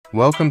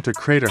Welcome to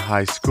Crater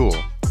High School.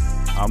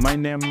 My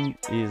name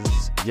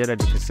is Gerard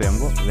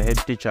Kisengo, the head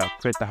teacher at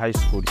Crater High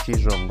School,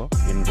 Chizongo,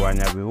 in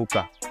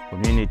Rwanyabihuka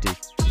community,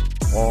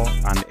 O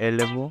and A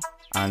level,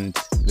 and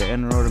the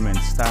enrollment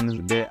stands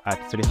today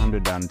at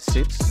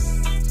 306.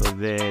 So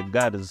the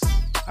girls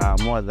are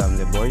more than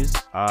the boys.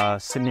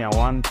 Senior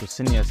 1 to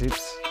senior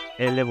 6,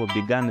 A level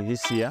began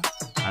this year,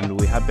 and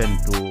we happen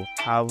to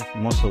have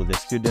most of the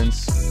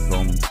students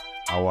from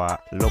our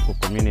local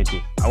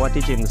community. Our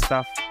teaching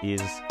staff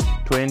is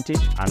 20,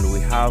 and we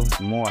have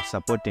more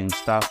supporting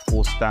staff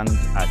who stand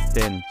at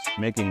 10,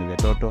 making the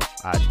total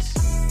at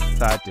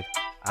 30.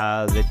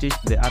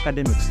 The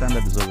academic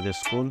standards of the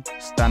school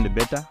stand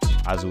better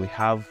as we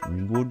have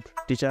good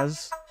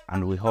teachers,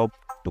 and we hope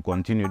to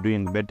continue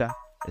doing better,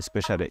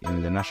 especially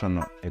in the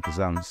national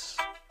exams.